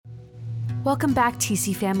Welcome back,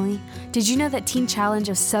 TC family. Did you know that Teen Challenge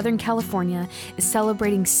of Southern California is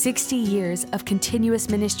celebrating 60 years of continuous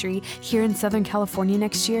ministry here in Southern California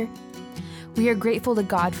next year? We are grateful to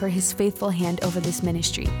God for His faithful hand over this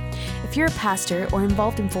ministry. If you're a pastor or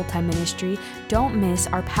involved in full-time ministry, don't miss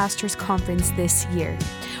our Pastors Conference this year.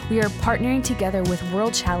 We are partnering together with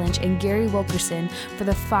World Challenge and Gary Wilkerson for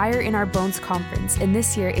the Fire in Our Bones Conference, and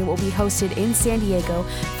this year it will be hosted in San Diego,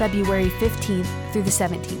 February 15th through the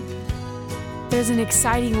 17th. There's an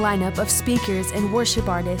exciting lineup of speakers and worship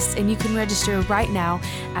artists, and you can register right now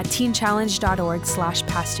at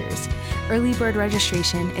teenchallenge.org/pastors. Early bird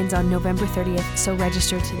registration ends on November 30th, so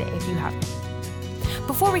register today if you haven't.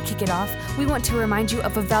 Before we kick it off, we want to remind you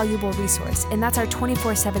of a valuable resource, and that's our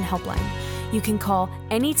 24/7 helpline. You can call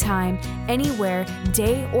anytime, anywhere,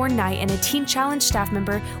 day or night, and a Teen Challenge staff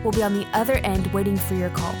member will be on the other end waiting for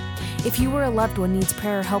your call. If you or a loved one needs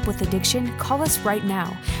prayer or help with addiction, call us right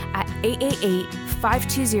now at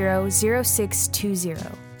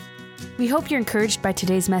 888-520-0620. We hope you're encouraged by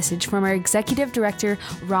today's message from our Executive Director,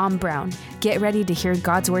 Ron Brown. Get ready to hear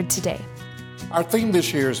God's Word today. Our theme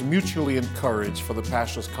this year is mutually encouraged for the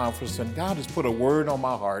Pastors Conference, and God has put a word on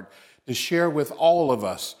my heart to share with all of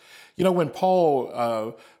us. You know, when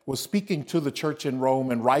Paul was speaking to the church in Rome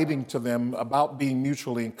and writing to them about being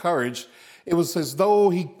mutually encouraged, it was as though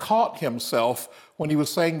he caught himself when he was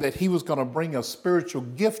saying that he was going to bring a spiritual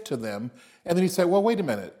gift to them. And then he said, well, wait a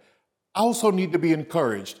minute. I also need to be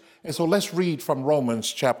encouraged. And so let's read from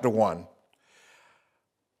Romans chapter 1.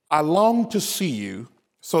 I long to see you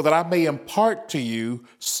so that I may impart to you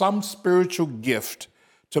some spiritual gift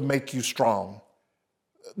to make you strong.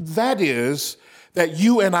 That is, that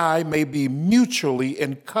you and I may be mutually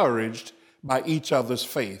encouraged by each other's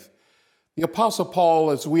faith. The Apostle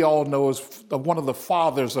Paul, as we all know, is one of the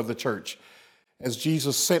fathers of the church. As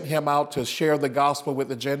Jesus sent him out to share the gospel with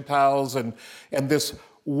the Gentiles, and this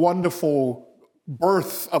wonderful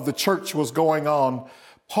birth of the church was going on,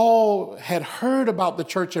 Paul had heard about the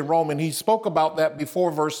church in Rome, and he spoke about that before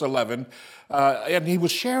verse 11, and he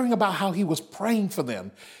was sharing about how he was praying for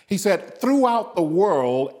them. He said, throughout the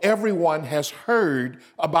world, everyone has heard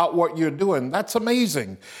about what you're doing. That's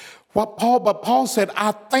amazing. But Paul said,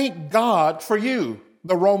 I thank God for you,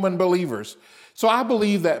 the Roman believers. So I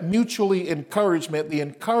believe that mutually encouragement, the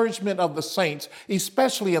encouragement of the saints,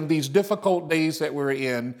 especially in these difficult days that we're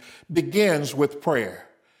in, begins with prayer.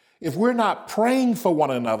 If we're not praying for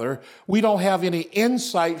one another, we don't have any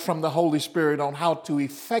insight from the Holy Spirit on how to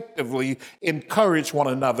effectively encourage one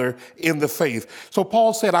another in the faith. So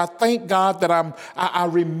Paul said, I thank God that I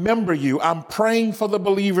remember you. I'm praying for the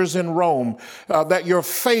believers in Rome, that your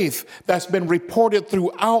faith that's been reported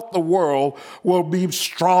throughout the world will be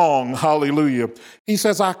strong. Hallelujah. He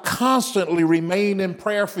says, I constantly remain in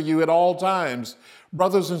prayer for you at all times.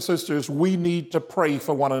 Brothers and sisters, we need to pray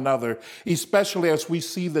for one another, especially as we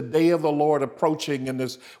see the day of the Lord approaching,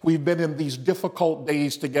 and we've been in these difficult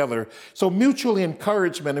days together. So mutual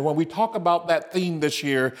encouragement, and when we talk about that theme this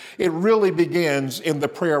year, it really begins in the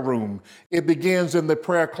prayer room. It begins in the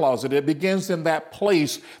prayer closet. It begins in that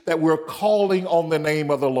place that we're calling on the name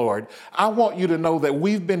of the Lord. I want you to know that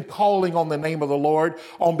we've been calling on the name of the Lord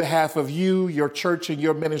on behalf of you, your church, and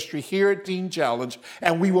your ministry here at Teen Challenge,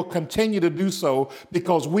 and we will continue to do so,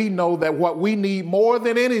 because we know that what we need more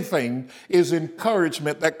than anything is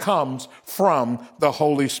encouragement that comes from the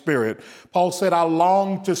Holy Spirit. Paul said, I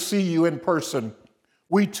long to see you in person.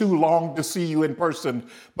 We too long to see you in person,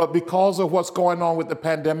 but because of what's going on with the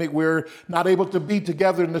pandemic, we're not able to be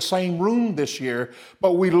together in the same room this year,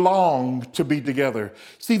 but we long to be together.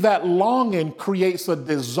 See, that longing creates a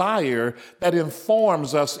desire that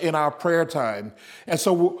informs us in our prayer time. And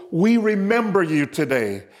so we remember you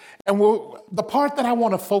today. And the part that I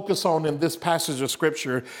want to focus on in this passage of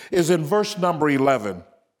scripture is in verse number 11.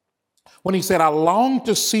 When he said, I long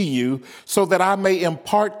to see you so that I may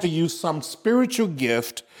impart to you some spiritual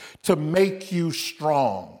gift to make you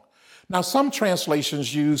strong. Now, some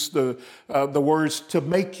translations use the words to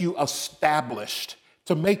make you established.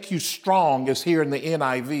 To make you strong is here in the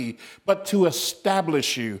NIV, but to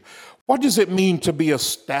establish you. What does it mean to be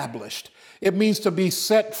established? It means to be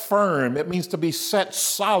set firm. It means to be set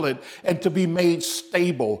solid and to be made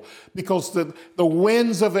stable, because the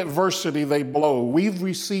winds of adversity, they blow. We've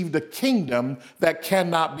received a kingdom that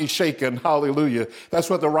cannot be shaken. Hallelujah. That's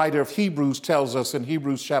what the writer of Hebrews tells us in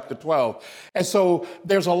Hebrews chapter 12. And so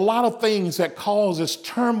there's a lot of things that causes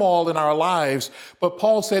turmoil in our lives, but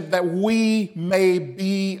Paul said that we may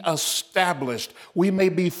be established. We may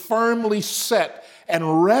be firmly set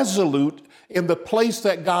and resolute in the place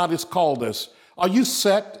that God has called us. Are you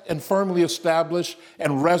set and firmly established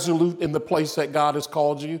and resolute in the place that God has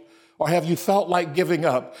called you? Or have you felt like giving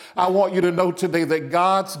up? I want you to know today that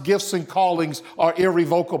God's gifts and callings are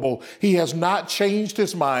irrevocable. He has not changed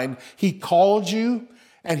his mind. He called you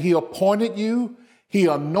and he appointed you. He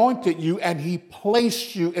anointed you and he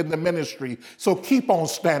placed you in the ministry. So keep on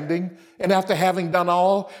standing. And after having done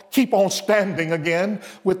all, keep on standing again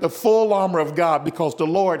with the full armor of God, because the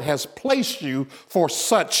Lord has placed you for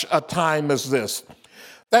such a time as this.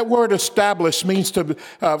 That word establish means to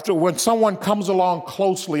when someone comes along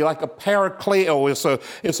closely, like a parakleo,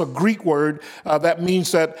 it's a Greek word that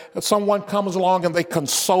means that someone comes along and they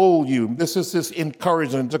console you. This is this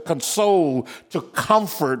encouragement, to console, to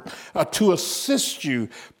comfort, to assist you,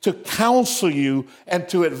 to counsel you, and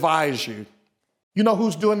to advise you. You know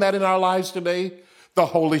who's doing that in our lives today? The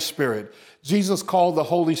Holy Spirit. Jesus called the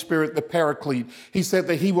Holy Spirit the Paraclete. He said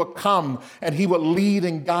that he would come and he would lead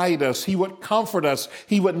and guide us. He would comfort us.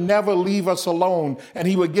 He would never leave us alone. And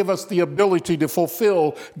he would give us the ability to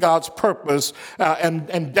fulfill God's purpose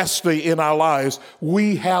and destiny in our lives.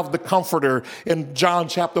 We have the Comforter. In John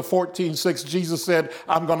chapter 14:6, Jesus said,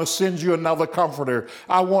 I'm going to send you another Comforter.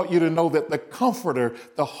 I want you to know that the Comforter,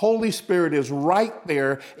 the Holy Spirit, is right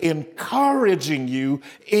there encouraging you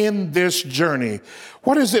in this journey.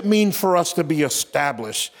 What does it mean for us to be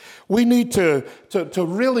established? We need to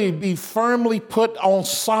really be firmly put on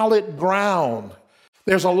solid ground.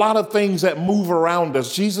 There's a lot of things that move around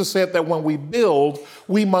us. Jesus said that when we build,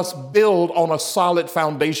 we must build on a solid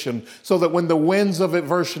foundation so that when the winds of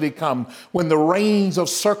adversity come, when the rains of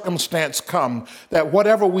circumstance come, that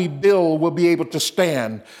whatever we build will be able to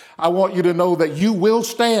stand. I want you to know that you will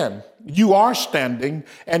stand. You are standing,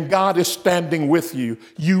 and God is standing with you.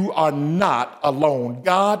 You are not alone.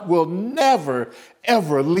 God will never,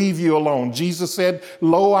 ever leave you alone. Jesus said,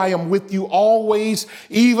 lo, I am with you always,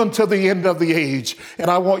 even to the end of the age. And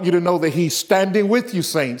I want you to know that he's standing with you,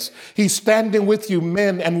 saints. He's standing with you,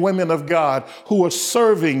 men and women of God, who are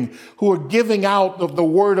serving, who are giving out of the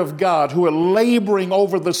word of God, who are laboring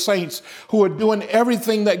over the saints, who are doing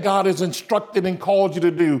everything that God has instructed and called you to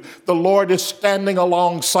do. The Lord is standing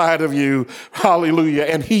alongside of you. Hallelujah.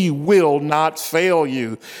 And he will not fail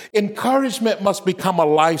you. Encouragement must become a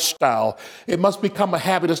lifestyle. It must become a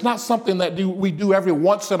habit. It's not something that we do every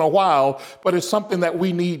once in a while, but it's something that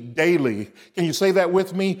we need daily. Can you say that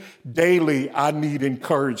with me? Daily, I need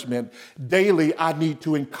encouragement. Daily, I need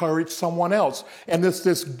to encourage someone else. And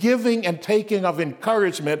this giving and taking of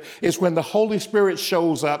encouragement is when the Holy Spirit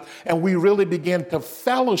shows up and we really begin to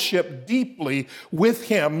fellowship deeply with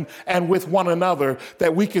him and with one another,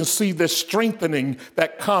 that we can see this strengthening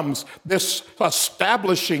that comes, this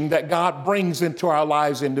establishing that God brings into our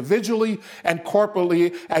lives individually and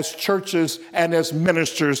corporately as churches and as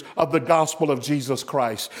ministers of the gospel of Jesus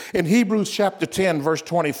Christ. In Hebrews chapter 10, verse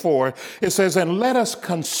 24, it says, and let us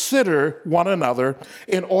consider one another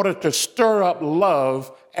in order to stir up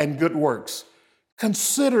love and good works.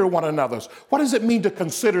 Consider one another. What does it mean to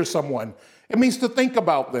consider someone? It means to think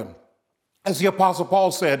about them. As the Apostle Paul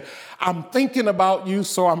said, I'm thinking about you,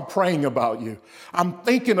 so I'm praying about you. I'm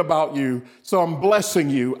thinking about you, so I'm blessing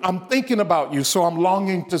you. I'm thinking about you, so I'm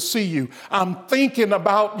longing to see you. I'm thinking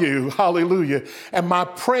about you, hallelujah. And my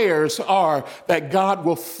prayers are that God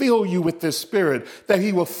will fill you with this Spirit, that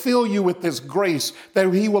he will fill you with this grace,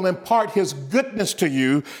 that he will impart his goodness to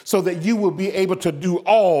you so that you will be able to do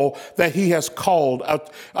all that he has called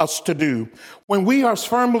us to do. When we are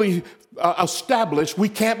firmly established, we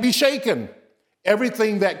can't be shaken.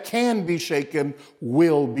 Everything that can be shaken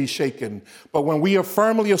will be shaken. But when we are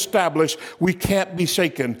firmly established, we can't be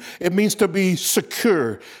shaken. It means to be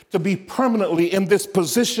secure, to be permanently in this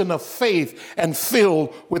position of faith and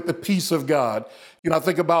filled with the peace of God. You know, I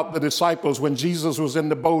think about the disciples when Jesus was in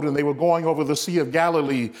the boat and they were going over the Sea of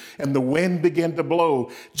Galilee and the wind began to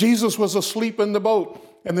blow. Jesus was asleep in the boat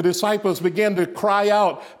and the disciples began to cry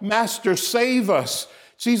out, Master, save us.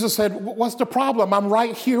 Jesus said, what's the problem? I'm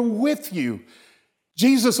right here with you.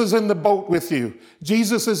 Jesus is in the boat with you.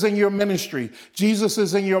 Jesus is in your ministry. Jesus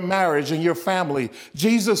is in your marriage and your family.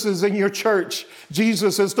 Jesus is in your church.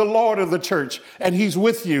 Jesus is the Lord of the church, and he's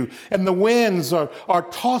with you. And the winds are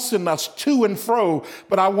tossing us to and fro.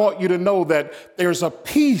 But I want you to know that there's a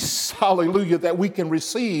peace, hallelujah, that we can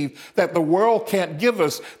receive that the world can't give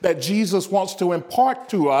us, that Jesus wants to impart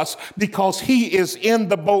to us because he is in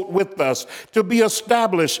the boat with us. To be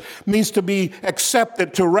established means to be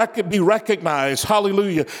accepted, to be recognized, hallelujah,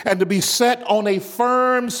 and to be set on a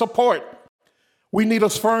firm support. We need a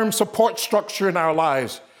firm support structure in our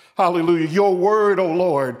lives. Hallelujah. Your word, O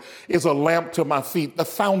Lord, is a lamp to my feet. The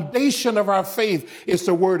foundation of our faith is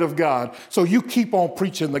the word of God. So you keep on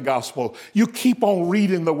preaching the gospel. You keep on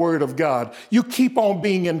reading the word of God. You keep on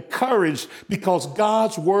being encouraged because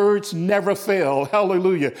God's words never fail.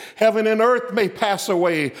 Hallelujah. Heaven and earth may pass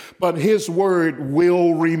away, but his word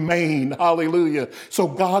will remain. Hallelujah. So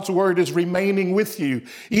God's word is remaining with you.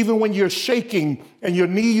 Even when you're shaking and your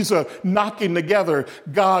knees are knocking together,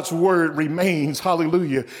 God's word remains.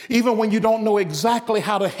 Hallelujah. Even when you don't know exactly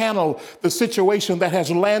how to handle the situation that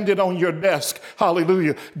has landed on your desk,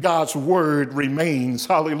 hallelujah, God's word remains.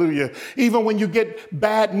 Hallelujah. Even when you get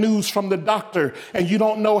bad news from the doctor and you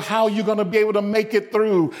don't know how you're going to be able to make it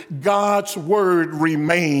through, God's word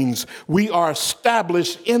remains. We are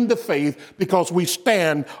established in the faith because we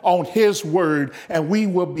stand on his word, and we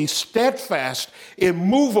will be steadfast,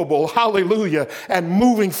 immovable, hallelujah, and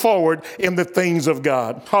moving forward in the things of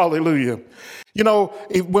God. Hallelujah. You know,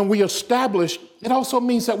 when we establish, it also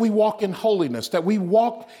means that we walk in holiness, that we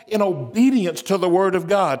walk in obedience to the word of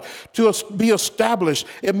God. To be established,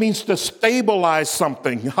 it means to stabilize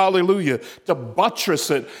something, hallelujah, to buttress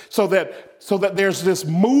it so that there's this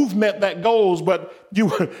movement that goes, but you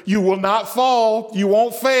will not fall, you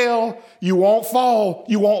won't fail, you won't fall,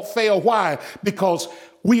 you won't fail. Why? Because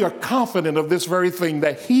we are confident of this very thing,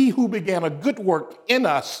 that he who began a good work in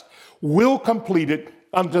us will complete it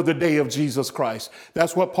unto the day of Jesus Christ.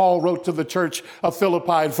 That's what Paul wrote to the church of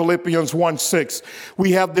Philippi in Philippians 1:6.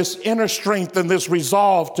 We have this inner strength and this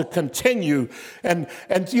resolve to continue. And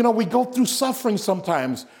you know, we go through suffering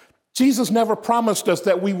sometimes. Jesus never promised us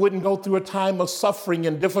that we wouldn't go through a time of suffering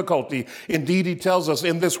and difficulty. Indeed, he tells us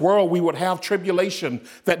in this world we would have tribulation,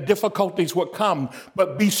 that difficulties would come,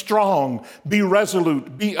 but be strong, be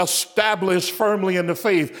resolute, be established firmly in the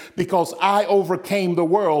faith, because I overcame the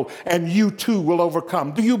world and you too will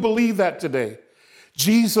overcome. Do you believe that today?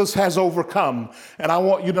 Jesus has overcome, and I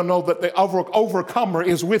want you to know that the overcomer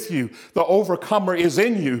is with you. The overcomer is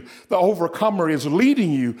in you. The overcomer is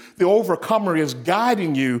leading you. The overcomer is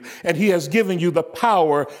guiding you, and he has given you the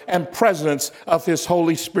power and presence of his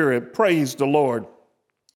Holy Spirit. Praise the Lord.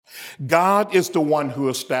 God is the one who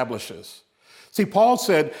establishes. See, Paul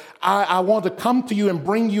said, I want to come to you and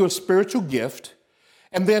bring you a spiritual gift.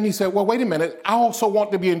 And then he said, well, wait a minute. I also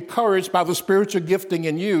want to be encouraged by the spiritual gifting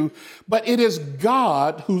in you, but it is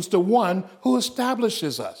God who's the one who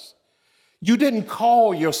establishes us. You didn't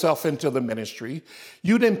call yourself into the ministry.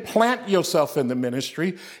 You didn't plant yourself in the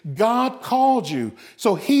ministry. God called you.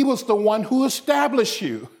 So he was the one who established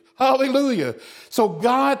you. Hallelujah. So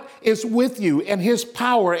God is with you, and his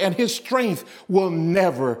power and his strength will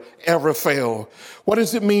never, ever fail. What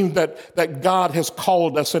does it mean that God has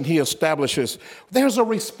called us and he establishes? There's a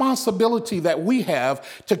responsibility that we have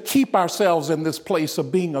to keep ourselves in this place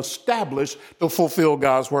of being established to fulfill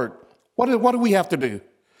God's word. What do we have to do?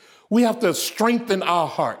 We have to strengthen our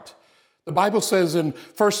heart. The Bible says in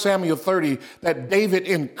 1 Samuel 30 that David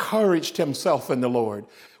encouraged himself in the Lord.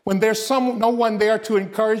 When there's no one there to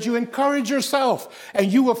encourage yourself,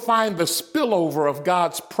 and you will find the spillover of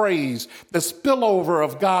God's praise, the spillover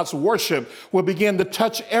of God's worship will begin to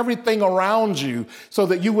touch everything around you, so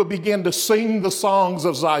that you will begin to sing the songs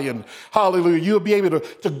of Zion. Hallelujah. You'll be able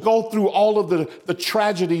to go through all of the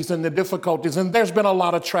tragedies and the difficulties. And there's been a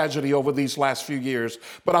lot of tragedy over these last few years.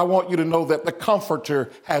 But I want you to know that the Comforter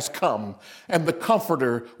has come, and the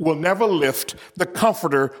Comforter will never lift. The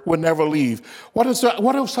Comforter will never leave. What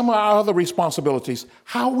are some of our other responsibilities?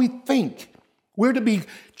 How we think. We're to be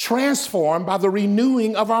transformed by the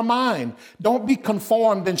renewing of our mind. Don't be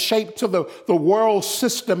conformed and shaped to the world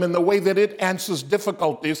system in the way that it answers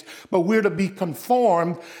difficulties, but we're to be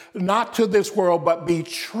conformed not to this world, but be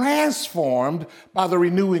transformed by the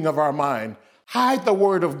renewing of our mind. Hide the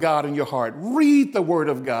word of God in your heart. Read the word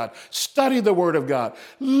of God. Study the word of God.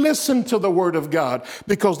 Listen to the word of God,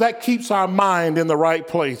 because that keeps our mind in the right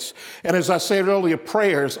place. And as I said earlier,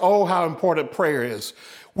 prayers, oh, how important prayer is.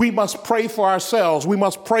 We must pray for ourselves. We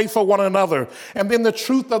must pray for one another. And then the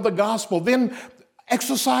truth of the gospel. Then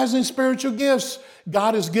exercising spiritual gifts.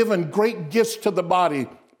 God has given great gifts to the body.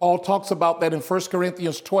 Paul talks about that in 1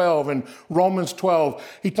 Corinthians 12 and Romans 12.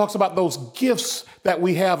 He talks about those gifts that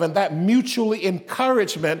we have, and that mutually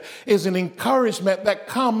encouragement is an encouragement that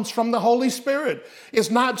comes from the Holy Spirit. It's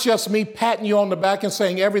not just me patting you on the back and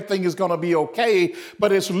saying everything is going to be okay,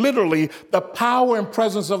 but it's literally the power and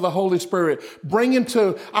presence of the Holy Spirit bringing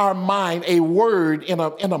to our mind a word in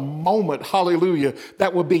a moment, hallelujah,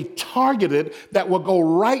 that will be targeted, that will go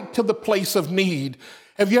right to the place of need.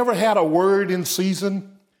 Have you ever had a word in season?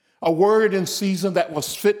 A word in season that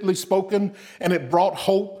was fitly spoken, and it brought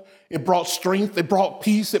hope. It brought strength. It brought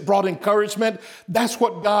peace. It brought encouragement. That's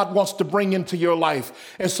what God wants to bring into your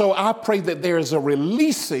life. And so I pray that there is a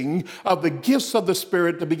releasing of the gifts of the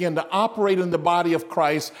Spirit to begin to operate in the body of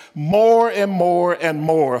Christ more and more and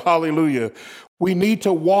more. Hallelujah. We need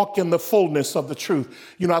to walk in the fullness of the truth.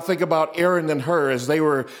 You know, I think about Aaron and Hur as they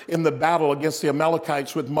were in the battle against the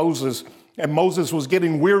Amalekites with Moses. And Moses was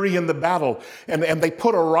getting weary in the battle, and they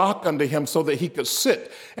put a rock under him so that he could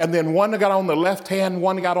sit. And then one got on the left hand,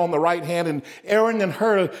 one got on the right hand, and Aaron and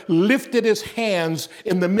Hur lifted his hands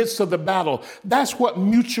in the midst of the battle. That's what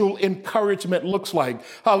mutual encouragement looks like.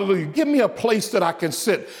 Hallelujah. Give me a place that I can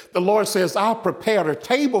sit. The Lord says, I prepared a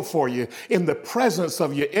table for you in the presence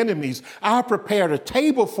of your enemies. I prepared a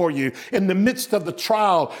table for you in the midst of the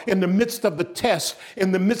trial, in the midst of the test,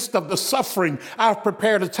 in the midst of the suffering. I've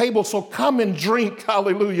prepared a table, so come and drink,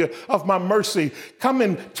 hallelujah, of my mercy. Come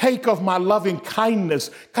and take of my loving kindness.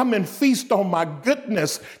 Come and feast on my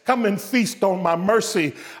goodness. Come and feast on my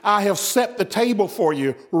mercy. I have set the table for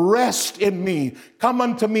you. Rest in me. Come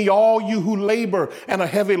unto me, all you who labor and are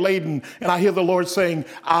heavy laden. And I hear the Lord saying,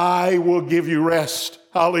 I will give you rest.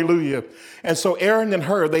 Hallelujah. And so Aaron and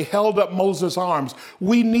Hur, they held up Moses' arms.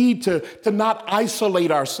 We need to not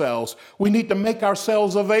isolate ourselves. We need to make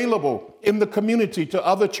ourselves available in the community to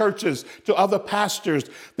other churches, to other pastors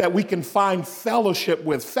that we can find fellowship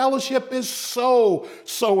with. Fellowship is so,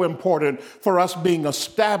 so important for us being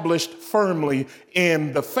established firmly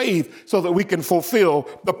in the faith so that we can fulfill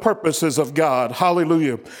the purposes of God.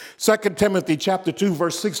 Hallelujah. 2 Timothy chapter 2,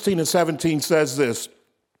 verse 16 and 17 says this.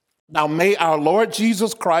 Now may our Lord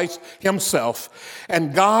Jesus Christ himself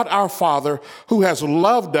and God our Father, who has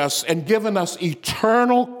loved us and given us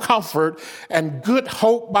eternal comfort and good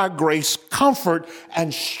hope by grace, comfort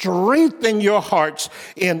and strengthen your hearts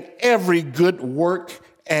in every good work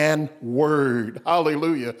and word.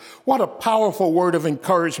 Hallelujah. What a powerful word of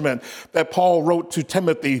encouragement that Paul wrote to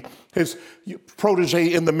Timothy, his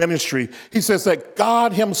protege in the ministry. He says that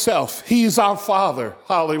God himself, he's our Father.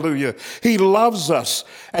 Hallelujah. He loves us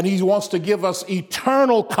and he wants to give us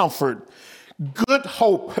eternal comfort, good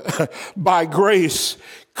hope by grace,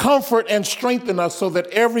 comfort and strengthen us so that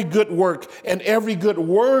every good work and every good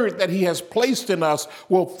word that he has placed in us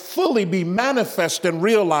will fully be manifest and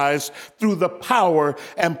realized through the power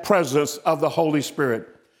and presence of the Holy Spirit.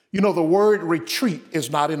 You know, the word retreat is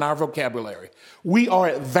not in our vocabulary. We are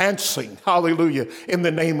advancing, hallelujah, in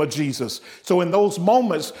the name of Jesus. So in those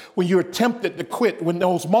moments when you're tempted to quit, when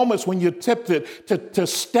those moments when you're tempted to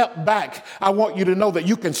step back, I want you to know that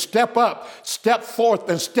you can step up, step forth,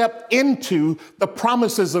 and step into the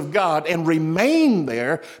promises of God and remain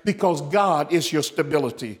there because God is your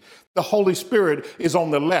stability. The Holy Spirit is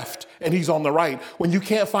on the left and he's on the right. When you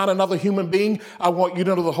can't find another human being, I want you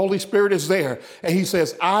to know the Holy Spirit is there. And he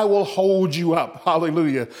says, I will hold you up.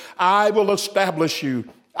 Hallelujah. I will establish you.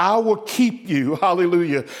 I will keep you.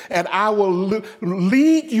 Hallelujah. And I will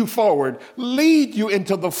lead you forward, lead you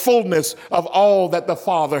into the fullness of all that the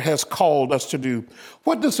Father has called us to do.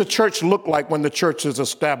 What does the church look like when the church is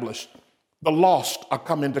established? The lost are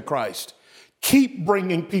coming to Christ. Keep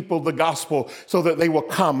bringing people the gospel so that they will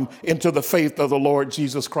come into the faith of the Lord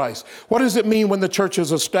Jesus Christ. What does it mean when the church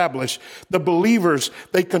is established? The believers,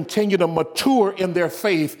 they continue to mature in their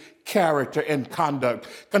faith, character, and conduct.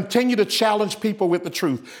 Continue to challenge people with the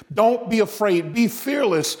truth. Don't be afraid. Be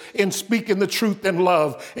fearless in speaking the truth in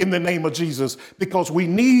love in the name of Jesus, because we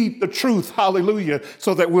need the truth, hallelujah,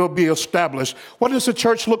 so that we'll be established. What does the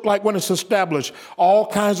church look like when it's established? All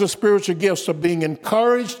kinds of spiritual gifts are being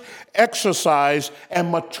encouraged, exercised,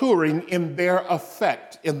 and maturing in their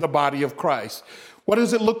effect in the body of Christ. What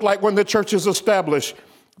does it look like when the church is established?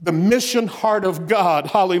 The mission heart of God,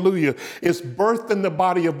 hallelujah, is birthed in the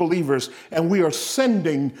body of believers, and we are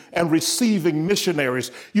sending and receiving missionaries.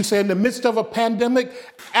 You say in the midst of a pandemic?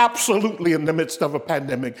 Absolutely in the midst of a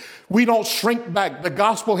pandemic. We don't shrink back. The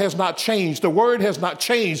gospel has not changed. The word has not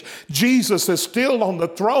changed. Jesus is still on the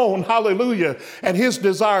throne, hallelujah, and his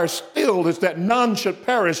desire still is that none should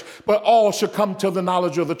perish, but all should come to the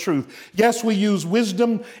knowledge of the truth. Yes, we use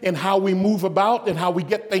wisdom in how we move about and how we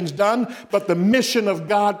get things done, but the mission of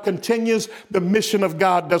God continues. The mission of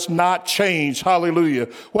God does not change. Hallelujah.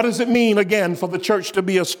 What does it mean, again, for the church to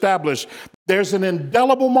be established? There's an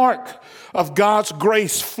indelible mark of God's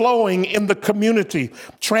grace flowing in the community,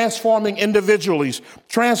 transforming individuals,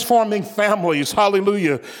 transforming families.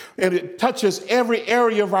 Hallelujah. And it touches every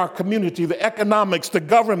area of our community, the economics, the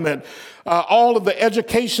government, all of the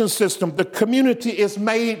education system. The community is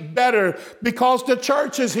made better because the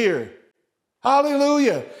church is here.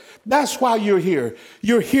 Hallelujah. That's why you're here.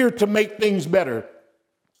 You're here to make things better.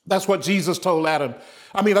 That's what Jesus told Adam.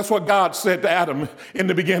 I mean, that's what God said to Adam in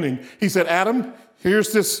the beginning. He said, Adam,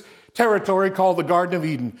 here's this territory called the Garden of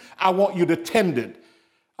Eden. I want you to tend it.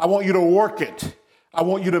 I want you to work it. I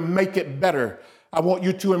want you to make it better. I want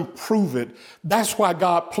you to improve it. That's why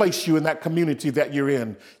God placed you in that community that you're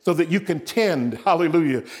in, so that you can tend,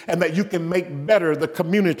 hallelujah, and that you can make better the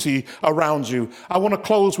community around you. I want to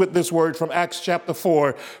close with this word from Acts chapter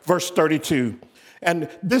 4, verse 32. And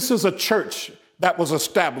this is a church that was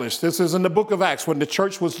established. This is in the book of Acts when the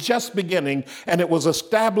church was just beginning and it was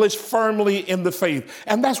established firmly in the faith.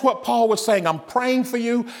 And that's what Paul was saying. I'm praying for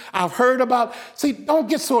you. I've heard about, see, don't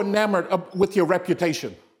get so enamored with your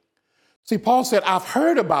reputation. See, Paul said, I've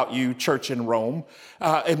heard about you, church in Rome,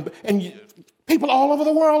 and people all over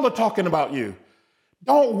the world are talking about you.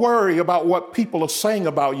 Don't worry about what people are saying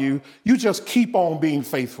about you. You just keep on being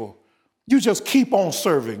faithful. You just keep on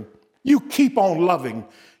serving. You keep on loving.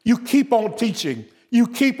 You keep on teaching. You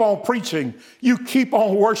keep on preaching. You keep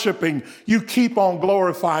on worshiping. You keep on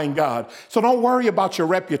glorifying God. So don't worry about your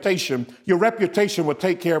reputation. Your reputation will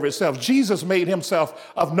take care of itself. Jesus made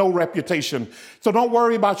himself of no reputation. So don't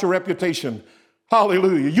worry about your reputation.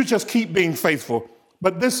 Hallelujah. You just keep being faithful.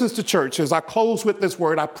 But this is the church. As I close with this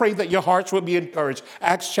word, I pray that your hearts will be encouraged.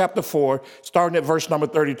 Acts chapter 4, starting at verse number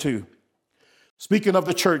 32. Speaking of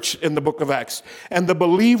the church in the book of Acts, and the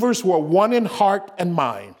believers were one in heart and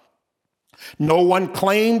mind. No one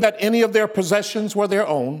claimed that any of their possessions were their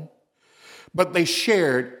own, but they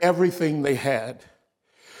shared everything they had.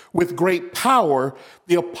 With great power,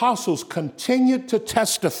 the apostles continued to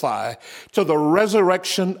testify to the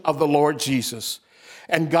resurrection of the Lord Jesus,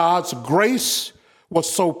 and God's grace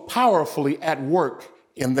was so powerfully at work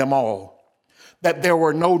in them all, that there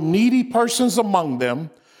were no needy persons among them.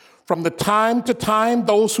 From the time to time,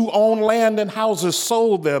 those who owned land and houses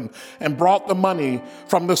sold them and brought the money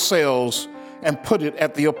from the sales and put it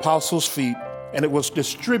at the apostles' feet, and it was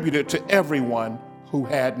distributed to everyone who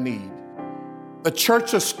had need. The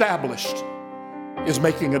church established is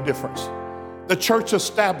making a difference. The church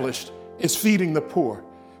established is feeding the poor.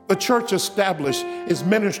 The church established is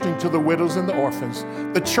ministering to the widows and the orphans.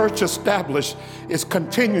 The church established is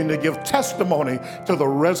continuing to give testimony to the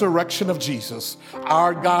resurrection of Jesus.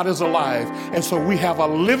 Our God is alive, and so we have a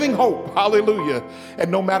living hope. Hallelujah.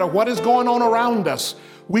 And no matter what is going on around us,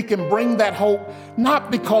 we can bring that hope,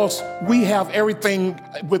 not because we have everything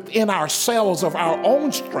within ourselves of our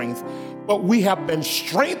own strength, but we have been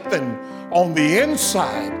strengthened on the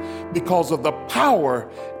inside because of the power,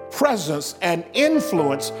 presence, and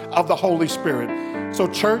influence of the Holy Spirit. So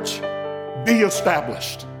church, be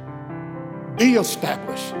established. Be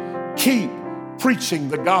established. Keep preaching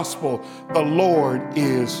the gospel. The Lord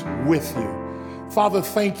is with you. Father,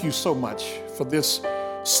 thank you so much for this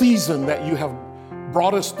season that you have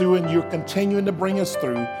brought us through and you're continuing to bring us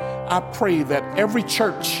through. I pray that every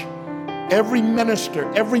church, every minister,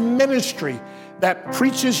 every ministry that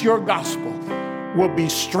preaches your gospel will be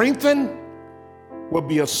strengthened, will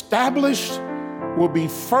be established, will be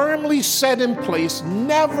firmly set in place,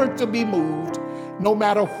 never to be moved, no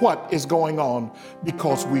matter what is going on,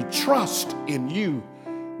 because we trust in you.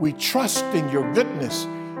 We trust in your goodness.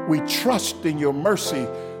 We trust in your mercy.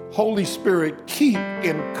 Holy Spirit, keep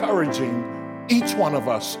encouraging each one of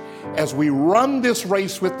us as we run this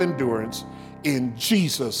race with endurance in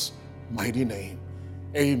Jesus' mighty name.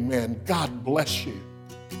 Amen. God bless you.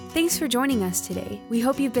 Thanks for joining us today. We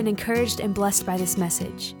hope you've been encouraged and blessed by this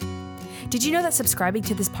message. Did you know that subscribing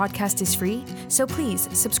to this podcast is free? So please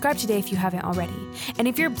subscribe today if you haven't already. And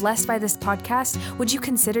if you're blessed by this podcast, would you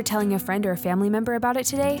consider telling a friend or a family member about it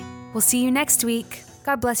today? We'll see you next week.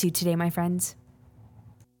 God bless you today, my friends.